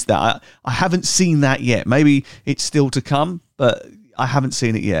 Where is that? I haven't seen that yet. Maybe it's still to come, but I haven't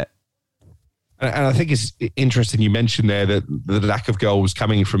seen it yet. And I think it's interesting you mentioned there that the lack of goals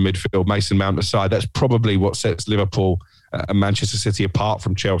coming from midfield, Mason Mount aside, that's probably what sets Liverpool and Manchester City apart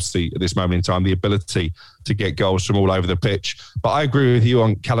from Chelsea at this moment in time, the ability to get goals from all over the pitch. But I agree with you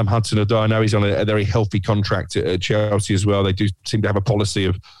on Callum Hudson-Odoi. I know he's on a very healthy contract at Chelsea as well. They do seem to have a policy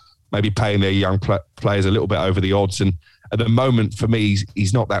of maybe paying their young players a little bit over the odds. And at the moment, for me,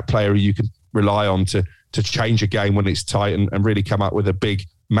 he's not that player you can rely on to change a game when it's tight and really come up with a big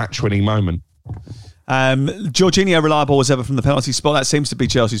match-winning moment. Jorginho reliable as ever from the penalty spot. That seems to be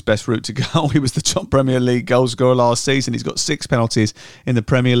Chelsea's best route to goal. He was the top Premier League goal scorer last season. He's got 6 penalties in the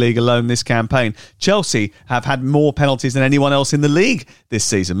Premier League alone this campaign. Chelsea have had more penalties than anyone else in the league this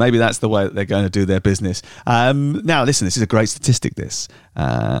season. Maybe that's the way that they're going to do their business. Now, listen, this is a great statistic, this.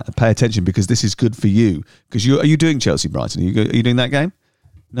 Pay attention because this is good for you. Because are you doing Chelsea-Brighton? Are you doing that game?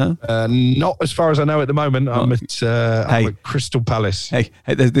 No? Not as far as I know at the moment. I'm at Crystal Palace. Hey,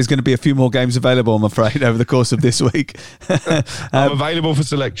 there's going to be a few more games available, I'm afraid, over the course of this week. I'm available for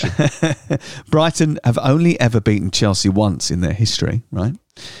selection. Brighton have only ever beaten Chelsea once in their history, right?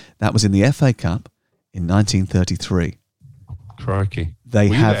 That was in the FA Cup in 1933. Crikey. Were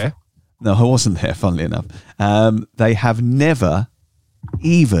you there? No, I wasn't there, funnily enough. They have never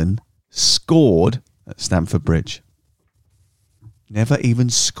even scored at Stamford Bridge. Never even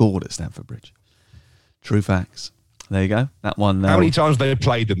scored at Stamford Bridge. True facts. There you go. That one. How many times have they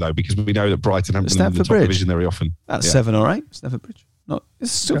played them, though? Because we know that Brighton haven't been in the top division very often. That's 7 or 8, Stamford Bridge. It's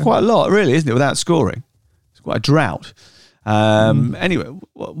still quite a lot, really, isn't it, without scoring? It's quite a drought. Anyway,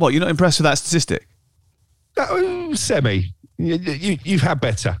 what, you're not impressed with that statistic? Semi. You've had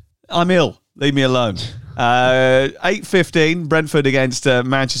better. I'm ill. Leave me alone. 8:15, Brentford against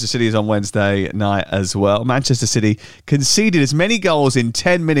Manchester City is on Wednesday night as well. Manchester City conceded as many goals in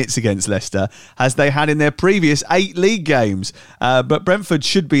 10 minutes against Leicester as they had in their previous 8 league games. But Brentford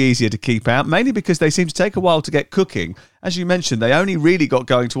should be easier to keep out, mainly because they seem to take a while to get cooking. As you mentioned, they only really got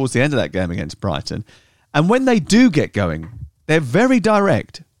going towards the end of that game against Brighton. And when they do get going, they're very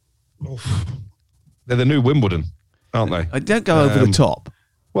direct. Oof. They're the new Wimbledon, aren't they? I don't go over the top.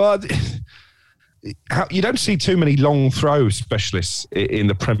 Well, you don't see too many long throw specialists in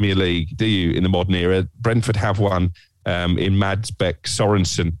the Premier League, do you, in the modern era? Brentford have one in Mads Bech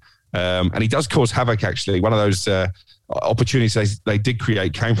Sorensen, and he does cause havoc, actually. One of those opportunities they did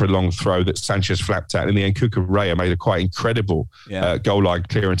create came for a long throw that Sanchez flapped at. In the end, Cucurella made a quite incredible goal line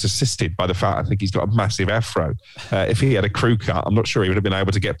clearance, assisted by the fact I think he's got a massive afro. If he had a crew cut, I'm not sure he would have been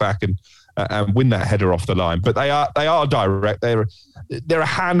able to get back and win that header off the line. But they are direct. They're a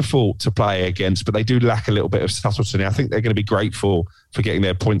handful to play against, but they do lack a little bit of subtlety. I think they're going to be grateful for getting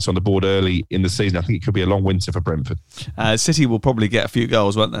their points on the board early in the season. I think it could be a long winter for Brentford. City will probably get a few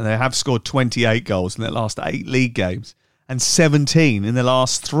goals, won't they? They have scored 28 goals in their last 8 league games and 17 in the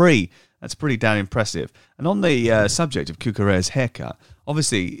last 3. That's pretty damn impressive. And on the subject of Cucurella's haircut,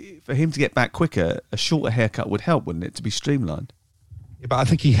 obviously, for him to get back quicker, a shorter haircut would help, wouldn't it, to be streamlined? Yeah, but I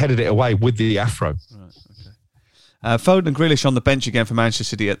think he headed it away with the afro. Right, okay. Foden and Grealish on the bench again for Manchester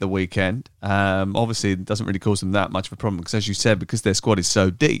City at the weekend. Obviously, it doesn't really cause them that much of a problem because, as you said, because their squad is so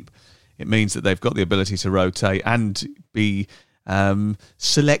deep, it means that they've got the ability to rotate and be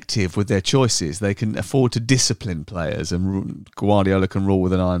selective with their choices. They can afford to discipline players, and Guardiola can rule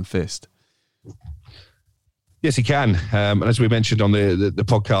with an iron fist. Yes, he can. And as we mentioned on the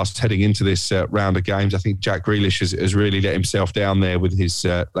podcast heading into this round of games, I think Jack Grealish has really let himself down there with his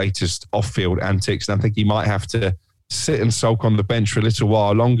latest off-field antics. And I think he might have to sit and sulk on the bench for a little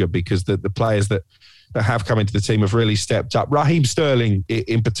while longer because the players that have come into the team have really stepped up. Raheem Sterling,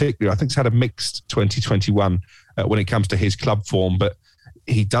 in particular, I think has had a mixed 2021 when it comes to his club form, but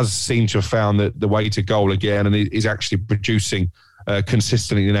he does seem to have found the way to goal again and is actually producing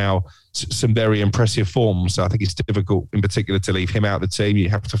consistently now some very impressive forms. So I think it's difficult in particular to leave him out of the team. You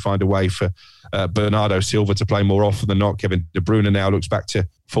have to find a way for Bernardo Silva to play more often than not. Kevin De Bruyne now looks back to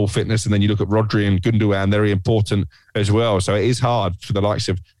full fitness, and then you look at Rodri and Gundogan, very important as well. So it is hard for the likes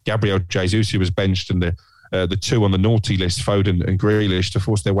of Gabriel Jesus, who was benched, and the 2 on the naughty list, Foden and Grealish, to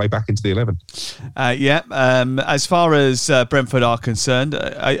force their way back into the 11. As far as Brentford are concerned,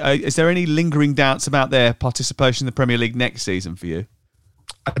 is there any lingering doubts about their participation in the Premier League next season for you?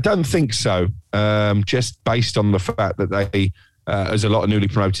 I don't think so, just based on the fact that they, as a lot of newly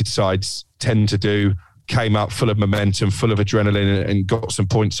promoted sides tend to do, came up full of momentum, full of adrenaline, and got some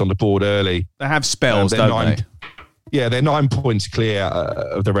points on the board early. They have spells, don't they? Yeah, they're 9 points clear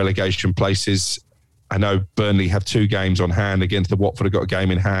of the relegation places. I know Burnley have 2 games on hand against the Watford have got a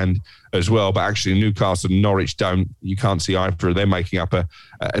game in hand as well, but actually Newcastle and Norwich don't. You can't see either of them making up a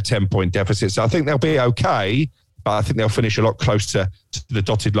 10-point deficit. So I think they'll be okay, but I think they'll finish a lot closer to the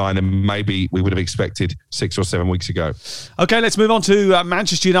dotted line than maybe we would have expected 6 or 7 weeks ago. Okay, let's move on to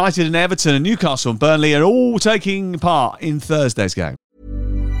Manchester United and Everton, and Newcastle and Burnley are all taking part in Thursday's game.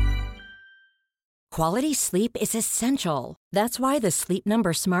 Quality sleep is essential. That's why the Sleep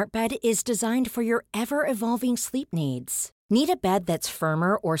Number Smart Bed is designed for your ever-evolving sleep needs. Need a bed that's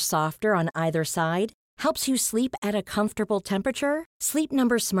firmer or softer on either side? Helps you sleep at a comfortable temperature? Sleep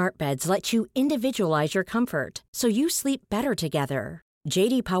Number Smart Beds let you individualize your comfort so you sleep better together.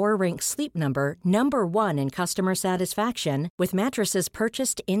 JD Power ranks Sleep Number number 1 in customer satisfaction with mattresses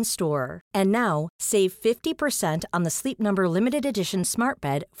purchased in-store. And now, save 50% on the Sleep Number Limited Edition Smart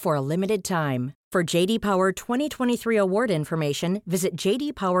Bed for a limited time. For JD Power 2023 award information, visit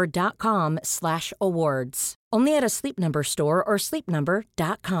jdpower.com/awards. Only at a Sleep Number store or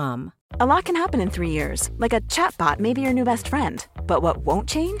sleepnumber.com. A lot can happen in 3 years, like a chatbot may be your new best friend. But what won't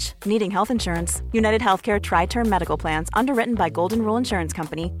change? Needing health insurance. United Healthcare Tri-Term Medical Plans, underwritten by Golden Rule Insurance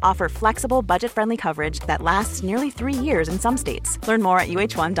Company, offer flexible, budget-friendly coverage that lasts nearly 3 years in some states. Learn more at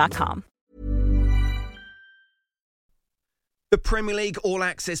uh1.com. The Premier League All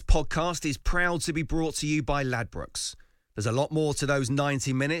Access podcast is proud to be brought to you by Ladbrokes. There's a lot more to those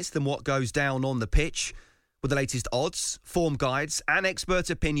 90 minutes than what goes down on the pitch. With the latest odds, form guides and expert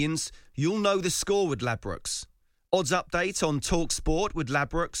opinions, you'll know the score with Ladbrokes. Odds update on Talk Sport with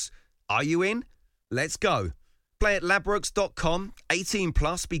Ladbrokes. Are you in? Let's go. Play at ladbrokes.com, 18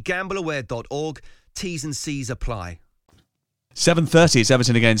 plus, begambleaware.org. T's and C's apply. 7:30, it's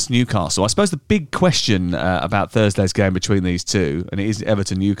Everton against Newcastle. I suppose the big question about Thursday's game between these two, and it is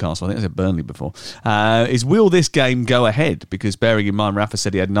Everton-Newcastle, I think I said Burnley before, is will this game go ahead? Because bearing in mind, Rafa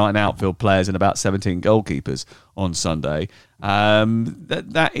said he had 9 outfield players and about 17 goalkeepers on Sunday.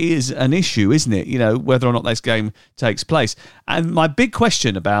 That is an issue, isn't it? You know, whether or not this game takes place. And my big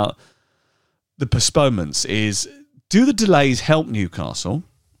question about the postponements is, do the delays help Newcastle?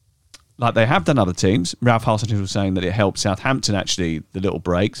 Like they have done other teams. Ralph Hasenhüttl was saying that it helped Southampton, actually, the little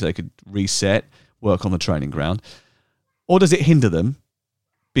break, so they could reset, work on the training ground. Or does it hinder them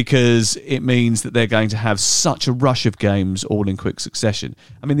because it means that they're going to have such a rush of games all in quick succession?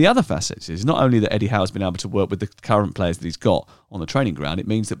 I mean, the other facet is not only that Eddie Howe's been able to work with the current players that he's got on the training ground, it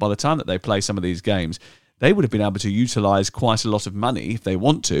means that by the time that they play some of these games, they would have been able to utilise quite a lot of money, if they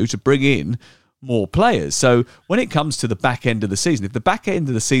want to bring in more players. So when it comes to the back end of the season, if the back end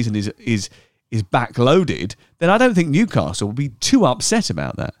of the season is backloaded, then I don't think Newcastle will be too upset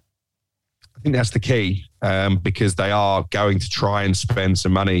about that. I think that's the key, because they are going to try and spend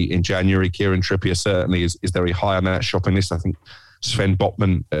some money in January. Kieran Trippier certainly is very high on that shopping list. I think Sven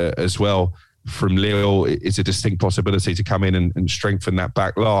Botman as well from Lille is a distinct possibility to come in and strengthen that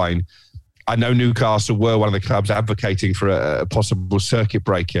back line. I know Newcastle were one of the clubs advocating for a possible circuit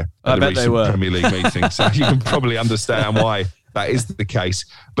breaker at the recent Premier League meeting, so you can probably understand why that is the case.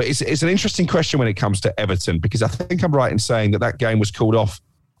 But it's an interesting question when it comes to Everton, because I think I'm right in saying that game was called off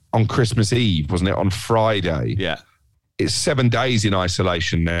on Christmas Eve, wasn't it, on Friday? Yeah. It's 7 days in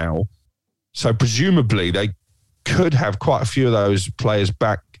isolation now, so presumably they could have quite a few of those players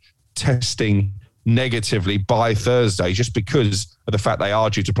back testing negatively by Thursday, just because of the fact they are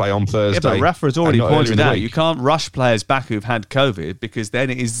due to play on Thursday. Yeah, but Rafa has already pointed out you can't rush players back who've had COVID, because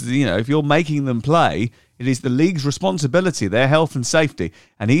then it is, if you're making them play, it is the league's responsibility, their health and safety.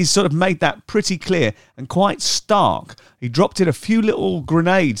 And he's sort of made that pretty clear and quite stark. He dropped in a few little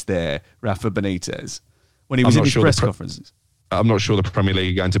grenades there, Rafa Benitez, when he was in his press conferences. I'm not sure the Premier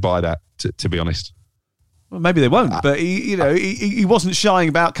League are going to buy that, to be honest. Well, maybe they won't, but he wasn't shying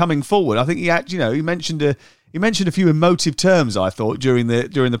about coming forward. I think he mentioned a few emotive terms, I thought, during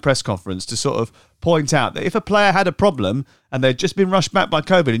the press conference, to sort of point out that if a player had a problem and they'd just been rushed back by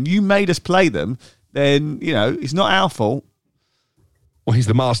COVID and you made us play them, then it's not our fault. Well, he's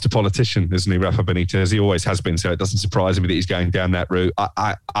the master politician, isn't he, Rafa Benitez? He always has been, so it doesn't surprise me that he's going down that route.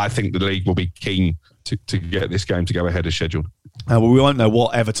 I think the league will be keen to get this game to go ahead as scheduled. Well, we won't know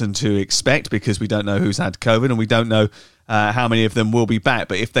what Everton to expect, because we don't know who's had COVID and we don't know how many of them will be back.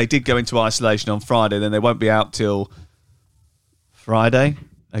 But if they did go into isolation on Friday, then they won't be out till Friday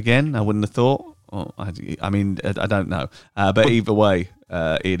again, I wouldn't have thought. I don't know. But either way,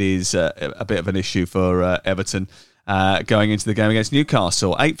 it is a bit of an issue for Everton going into the game against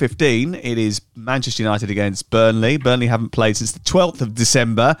Newcastle. 8:15, it is Manchester United against Burnley. Burnley haven't played since the 12th of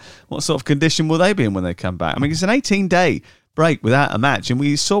December. What sort of condition will they be in when they come back? I mean, it's an 18-day break without a match, and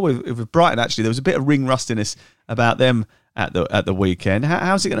we saw with Brighton, actually, there was a bit of ring rustiness about them at the weekend.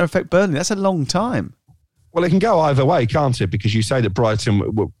 How's it going to affect Burnley? That's a long time. Well, it can go either way, can't it? Because you say that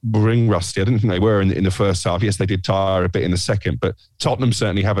Brighton were ring rusty. I didn't think they were in the first half. Yes, they did tire a bit in the second, but Tottenham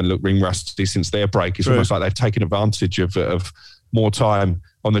certainly haven't looked ring rusty since their break. It's almost like they've taken advantage of more time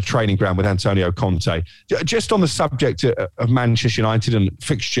on the training ground with Antonio Conte. Just on the subject of Manchester United and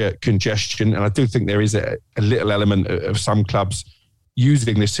fixture congestion, and I do think there is a little element of some clubs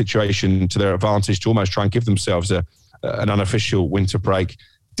using this situation to their advantage to almost try and give themselves an unofficial winter break.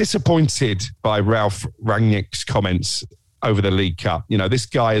 Disappointed by Ralf Rangnick's comments over the League Cup. This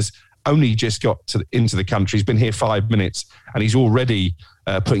guy has only just got into the country. He's been here 5 minutes and he's already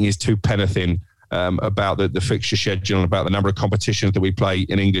putting his 2 penneth in about the fixture schedule and about the number of competitions that we play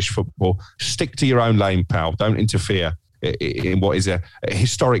in English football. Stick to your own lane, pal. Don't interfere in what is a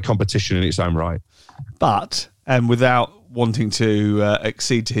historic competition in its own right. But, and without wanting to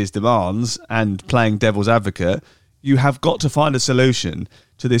accede to his demands and playing devil's advocate, you have got to find a solution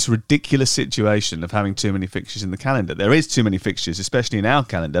to this ridiculous situation of having too many fixtures in the calendar. There is too many fixtures, especially in our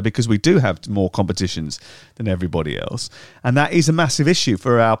calendar, because we do have more competitions than everybody else. And that is a massive issue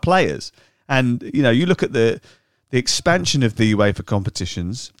for our players. And, you know, you look at the expansion of the UEFA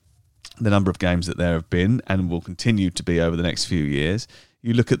competitions, the number of games that there have been and will continue to be over the next few years.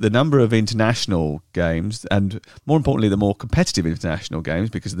 You look at the number of international games and, more importantly, the more competitive international games,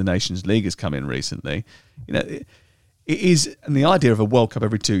 because the Nations League has come in recently. You know, it is, and the idea of a World Cup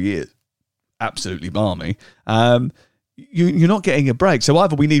every 2 years, absolutely balmy. You're not getting a break. So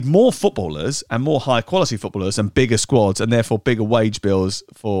either we need more footballers and more high-quality footballers and bigger squads and therefore bigger wage bills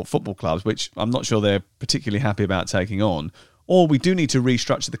for football clubs, which I'm not sure they're particularly happy about taking on, or we do need to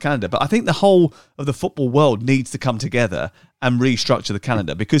restructure the calendar. But I think the whole of the football world needs to come together and restructure the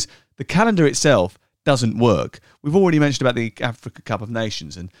calendar, because the calendar itself doesn't work. We've already mentioned about the Africa Cup of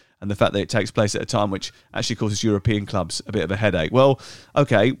Nations and the fact that it takes place at a time which actually causes European clubs a bit of a headache. Well,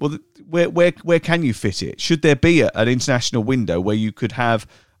 okay, well, where can you fit it? Should there be an international window where you could have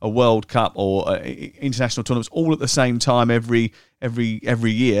a World Cup or international tournaments all at the same time every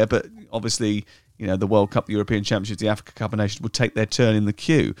year? But obviously, you know, the World Cup, the European Championships, the Africa Cup of Nations would take their turn in the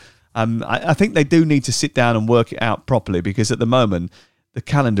queue. I think they do need to sit down and work it out properly, because at the moment, the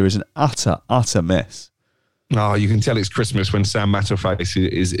calendar is an utter mess. Oh, you can tell it's Christmas when Sam Matterface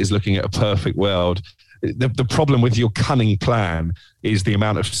is looking at a perfect world. The problem with your cunning plan is the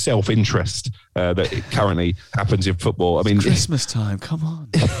amount of self-interest that currently happens in football. I mean, it's Christmas time, come on.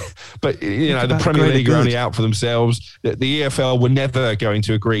 But, you know, the Premier League are only out for themselves. The EFL were never going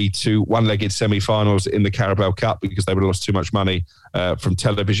to agree to one-legged semi-finals in the Carabao Cup because they would have lost too much money from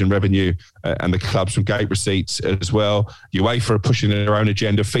television revenue and the clubs from gate receipts as well. UEFA are pushing their own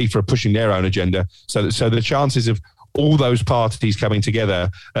agenda. FIFA are pushing their own agenda. So the chances of all those parties coming together,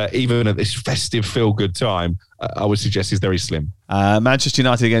 even at this festive feel-good time, I would suggest is very slim. Manchester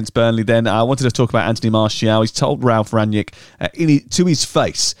United against Burnley then. I wanted to talk about Anthony Martial. He's told Ralph Rangnick to his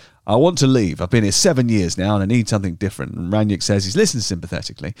face, I want to leave. I've been here 7 years now and I need something different. And Rangnick says he's listened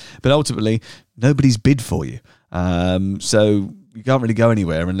sympathetically, but ultimately nobody's bid for you. So you can't really go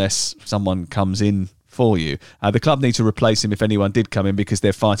anywhere unless someone comes in for you. The club need to replace him if anyone did come in, because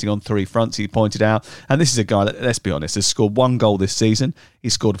they're fighting on three fronts, he pointed out. And this is a guy that, let's be honest, has scored 1 goal this season.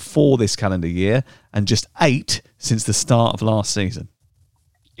 He's scored 4 this calendar year and just 8 since the start of last season.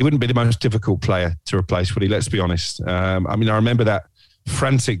 He wouldn't be the most difficult player to replace, would he? Let's be honest. I mean, I remember that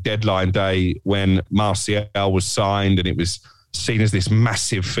frantic deadline day when Martial was signed and it was seen as this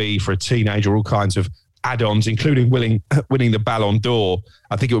massive fee for a teenager, all kinds of add-ons, including winning the Ballon d'Or.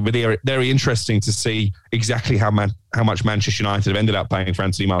 I think it would be very interesting to see exactly how much Manchester United have ended up paying for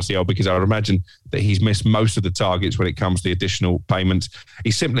Anthony Martial, because I would imagine that he's missed most of the targets when it comes to the additional payments. He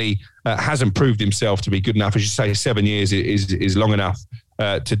simply hasn't proved himself to be good enough. As you say, 7 years is long enough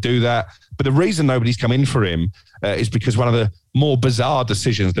to do that. But the reason nobody's come in for him is because one of the more bizarre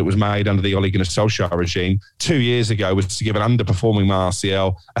decisions that was made under the Ole Gunnar Solskjaer regime 2 years ago was to give an underperforming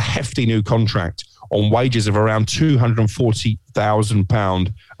Martial a hefty new contract on wages of around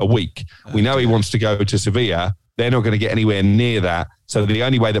 £240,000 a week. We know he wants to go to Sevilla. They're not going to get anywhere near that. So the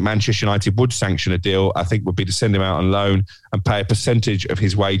only way that Manchester United would sanction a deal, I think, would be to send him out on loan and pay a percentage of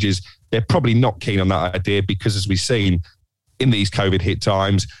his wages. They're probably not keen on that idea because, as we've seen in these COVID hit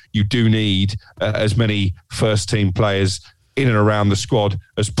times, you do need as many first-team players in and around the squad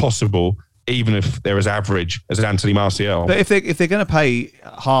as possible, even if they're as average as Anthony Martial. But if they're going to pay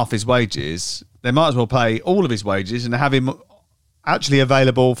half his wages, they might as well pay all of his wages and have him actually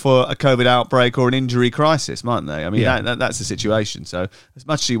available for a COVID outbreak or an injury crisis, mightn't they? I mean, that's the situation. So as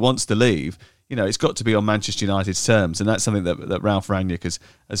much as he wants to leave, you know, it's got to be on Manchester United's terms, and that's something that Ralph Rangnick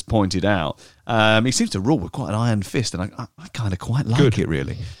has pointed out. He seems to rule with quite an iron fist, and I kind of quite like it,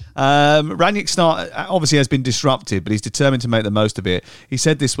 really. Rangnick's start obviously has been disrupted, but he's determined to make the most of it. He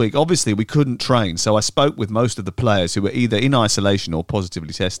said this week, obviously we couldn't train, so I spoke with most of the players who were either in isolation or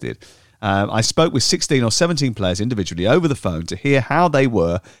positively tested. I spoke with 16 or 17 players individually over the phone to hear how they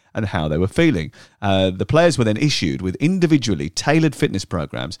were and how they were feeling. The players were then issued with individually tailored fitness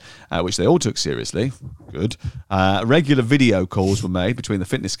programs, which they all took seriously. Good. Regular video calls were made between the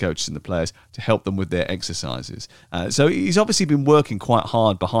fitness coaches and the players to help them with their exercises. So he's obviously been working quite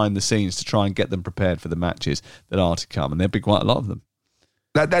hard behind the scenes to try and get them prepared for the matches that are to come, and there'll be quite a lot of them.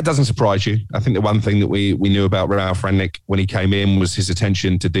 That doesn't surprise you. I think the one thing that we knew about Ralf Rangnick when he came in was his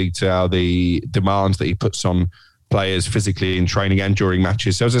attention to detail, the demands that he puts on players physically in training and during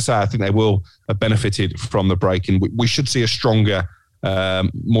matches. So as I say, I think they will have benefited from the break, and we should see a stronger,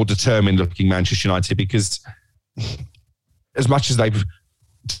 more determined looking Manchester United, because as much as they've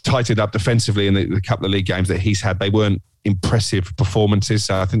tightened up defensively in the couple of league games that he's had, they weren't impressive performances.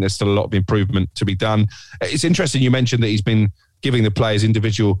 So I think there's still a lot of improvement to be done. It's interesting you mentioned that he's been giving the players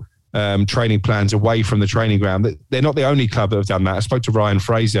individual training plans away from the training ground. They're not the only club that have done that. I spoke to Ryan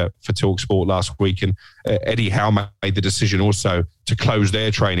Fraser for TalkSport last week, and Eddie Howe made the decision also to close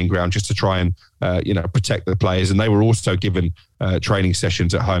their training ground just to try and protect the players, and they were also given training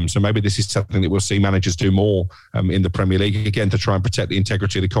sessions at home. So maybe this is something that we'll see managers do more in the Premier League, again, to try and protect the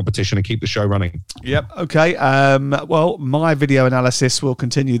integrity of the competition and keep the show running. Yep, okay. Well, my video analysis will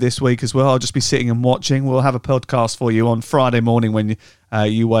continue this week as well. I'll just be sitting and watching. We'll have a podcast for you on Friday morning when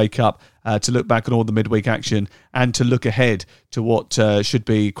you wake up to look back on all the midweek action and to look ahead to what should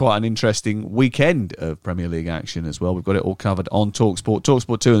be quite an interesting weekend of Premier League action as well. We've got it all covered on TalkSport,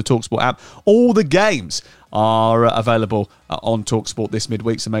 TalkSport 2 and the TalkSport app. All the games are available on TalkSport this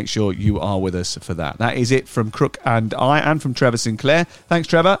midweek, so make sure you are with us for that. That is it from Crook and I, and from Trevor Sinclair. Thanks,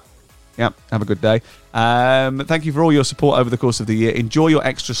 Trevor. Yeah, have a good day. Thank you for all your support over the course of the year. Enjoy your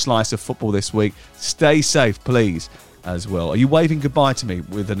extra slice of football this week. Stay safe, please, as well. Are you waving goodbye to me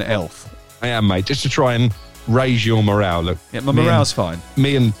with an elf? I am, mate, just to try and raise your morale. Look, yeah, my morale's fine.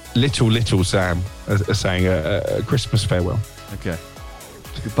 Me and little Sam are saying a Christmas farewell. Okay.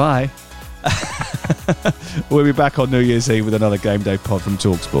 Goodbye. We'll be back on New Year's Eve with another Game Day pod from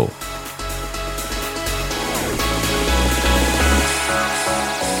TalkSport.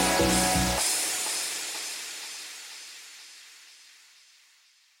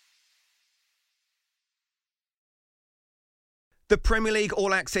 The Premier League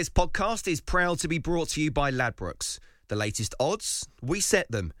All Access podcast is proud to be brought to you by Ladbrokes. The latest odds, we set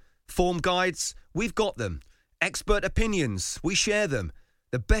them. Form guides, we've got them. Expert opinions, we share them.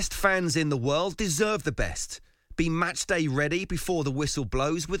 The best fans in the world deserve the best. Be match day ready before the whistle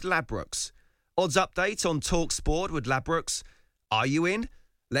blows with Ladbrokes. Odds update on TalkSport with Ladbrokes. Are you in?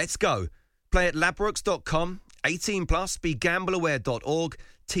 Let's go. Play at ladbrokes.com. 18+, begambleaware.org.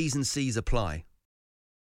 T's and C's apply.